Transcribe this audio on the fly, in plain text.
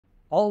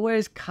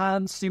always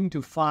can't seem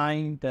to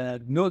find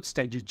the notes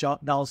that you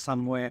jot down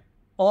somewhere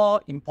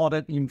or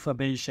important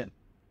information.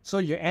 So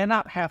you end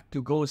up have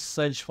to go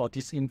search for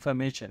this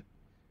information.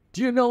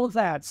 Do you know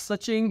that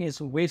searching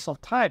is a waste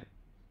of time?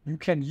 You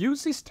can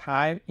use this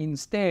time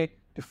instead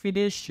to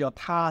finish your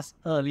task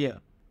earlier.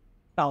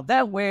 Now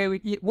that way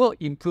it will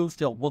improve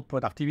your work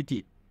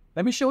productivity.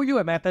 Let me show you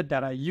a method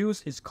that I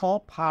use. It's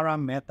called Para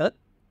method.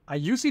 I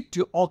use it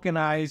to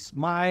organize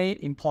my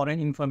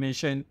important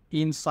information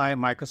inside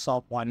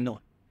Microsoft OneNote.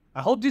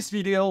 I hope this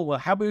video will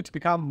help you to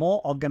become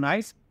more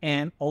organized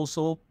and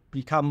also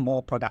become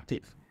more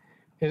productive.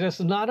 There's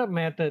another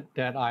method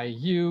that I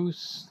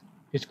use.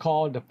 It's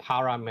called the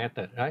Para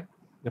method, right?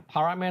 The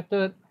Para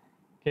method,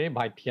 okay,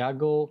 by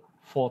Tiago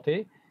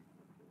Forte,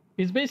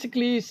 is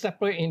basically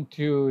separate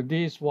into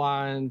these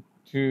 1,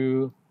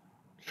 2,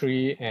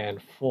 3,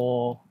 and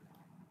 4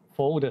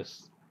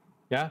 folders.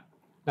 Yeah.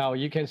 Now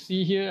you can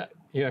see here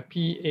you have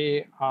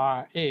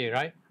PARA,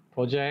 right?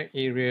 Project,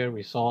 area,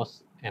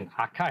 resource, and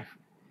archive.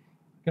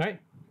 Right?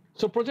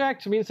 So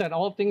project means that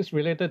all things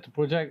related to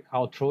project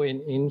I'll throw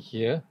in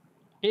here.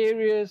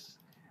 Areas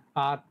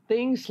are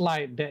things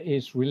like that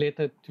is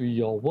related to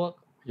your work,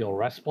 your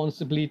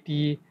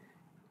responsibility.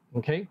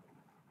 Okay.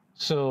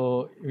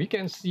 So we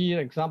can see an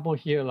example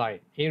here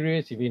like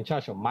areas if you're in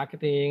charge of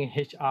marketing,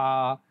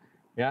 HR,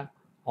 yeah,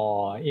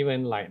 or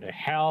even like the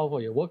health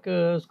of your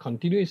workers,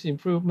 continuous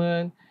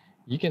improvement.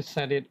 You can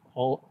set it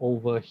all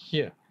over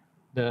here,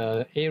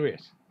 the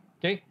areas.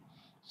 Okay.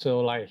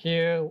 So like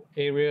here,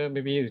 area,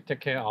 maybe you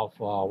take care of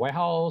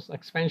warehouse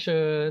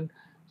expansion,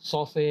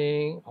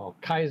 sourcing, or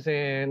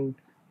Kaizen,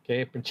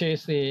 okay,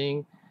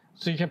 purchasing.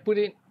 So you can put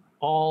it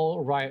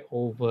all right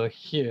over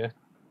here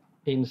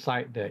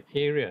inside the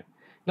area.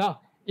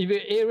 Now, if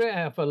your area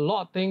have a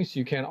lot of things,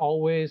 you can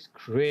always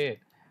create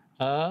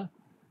a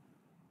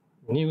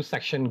new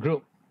section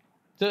group.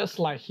 Just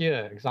like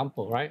here,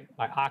 example, right?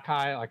 Like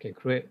archive, I can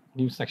create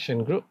new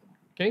section group,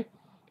 okay?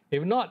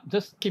 If not,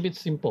 just keep it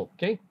simple,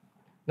 okay?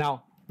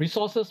 Now,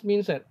 resources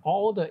means that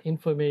all the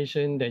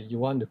information that you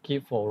want to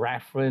keep for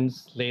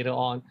reference later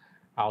on,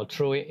 I'll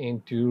throw it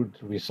into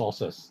the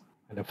resources.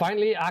 And then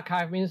finally,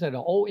 archive means that the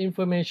old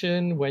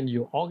information, when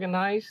you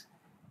organize,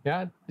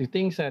 yeah, the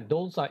things that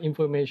those are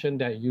information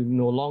that you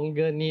no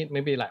longer need,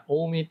 maybe like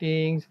old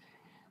meetings.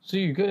 So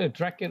you're going to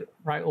drag it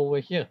right over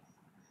here,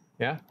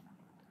 yeah?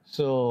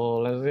 So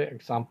let's say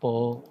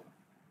example,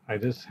 I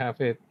just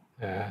have it,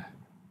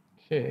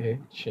 okay,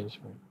 change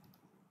my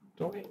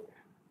drawing.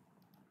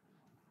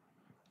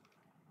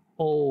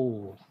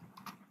 Old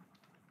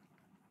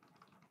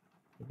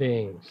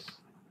things.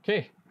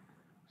 Okay,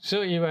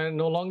 so if I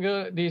no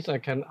longer this, I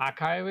can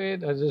archive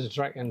it. I just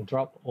drag and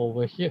drop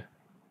over here.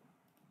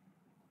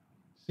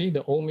 See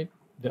the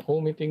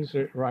old meetings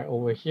right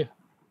over here.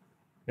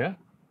 Yeah.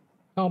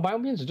 Now by all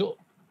means, don't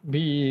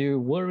be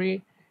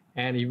worried.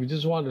 And if you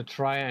just want to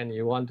try and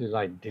you want to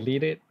like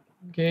delete it,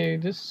 okay,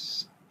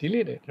 just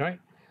delete it, right?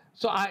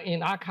 So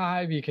in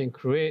archive, you can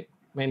create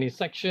many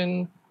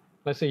sections.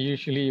 Let's say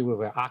usually we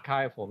will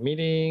archive for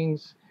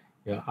meetings,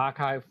 your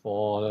archive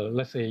for,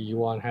 let's say you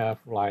want to have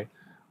like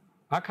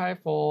archive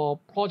for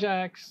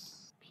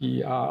projects,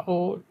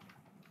 projects,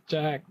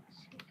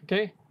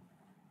 okay?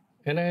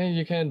 And then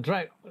you can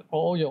drag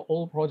all your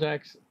old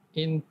projects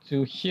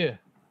into here,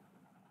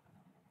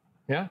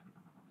 yeah?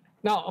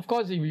 Now, of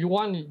course, if you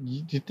want,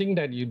 you think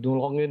that you no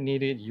longer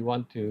need it, you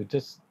want to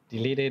just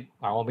delete it,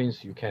 by all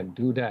means, you can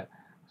do that.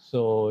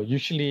 So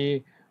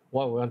usually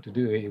what we want to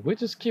do is we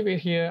just keep it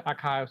here,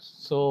 archive.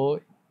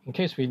 So in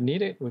case we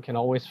need it, we can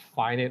always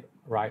find it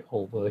right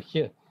over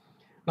here.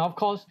 Now, of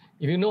course,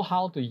 if you know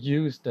how to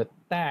use the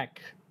tag,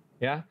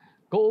 yeah,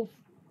 go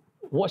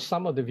watch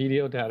some of the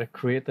video that I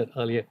created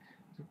earlier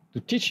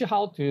to teach you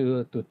how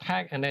to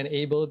tag and then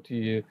able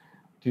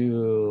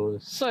to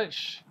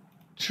search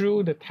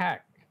through the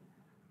tag.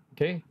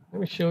 Okay, let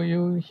me show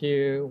you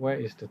here. Where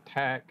is the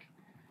tag?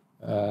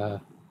 The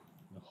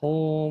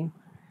home.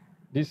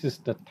 This is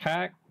the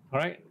tag, all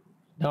right?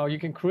 Now you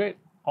can create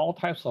all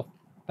types of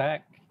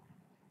tag,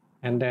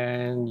 and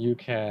then you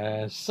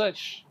can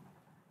search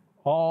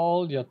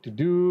all your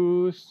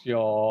to-dos,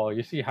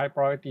 you see high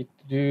priority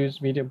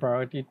to-dos, medium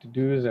priority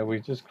to-dos that we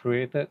just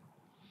created.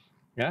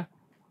 Yeah.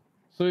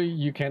 So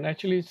you can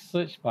actually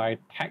search by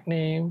tag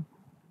name.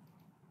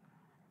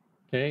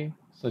 Okay,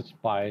 search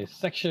by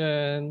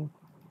section,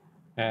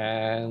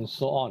 and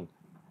so on.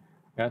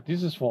 Yeah,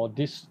 this is for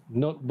this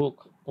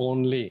notebook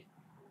only.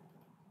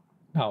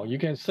 Now you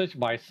can search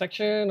by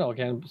section or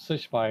can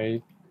search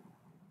by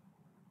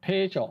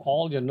page or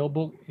all your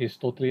notebook is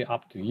totally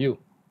up to you.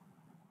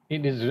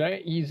 It is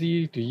very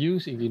easy to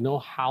use if you know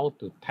how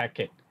to tag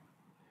it.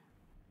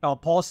 Now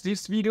pause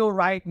this video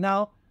right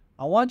now.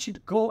 I want you to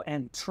go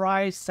and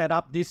try set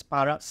up this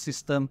Para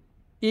system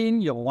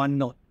in your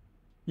OneNote.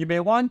 You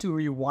may want to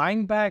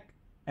rewind back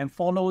and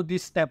follow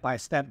this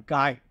step-by-step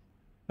guide.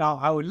 Now,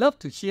 I would love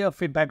to hear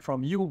feedback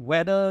from you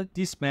whether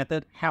this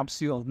method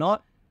helps you or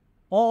not,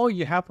 or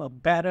you have a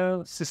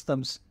better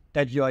systems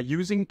that you are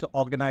using to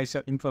organize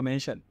your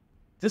information.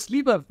 Just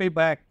leave a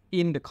feedback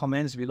in the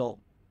comments below.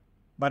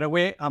 By the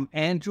way, I'm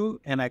Andrew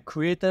and I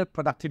created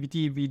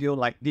productivity video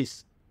like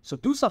this. So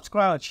do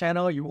subscribe our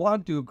channel if you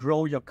want to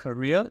grow your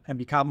career and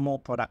become more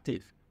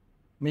productive.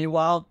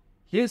 Meanwhile,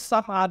 here's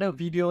some other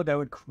video that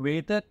we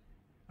created.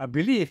 I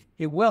believe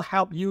it will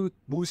help you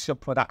boost your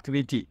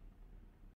productivity.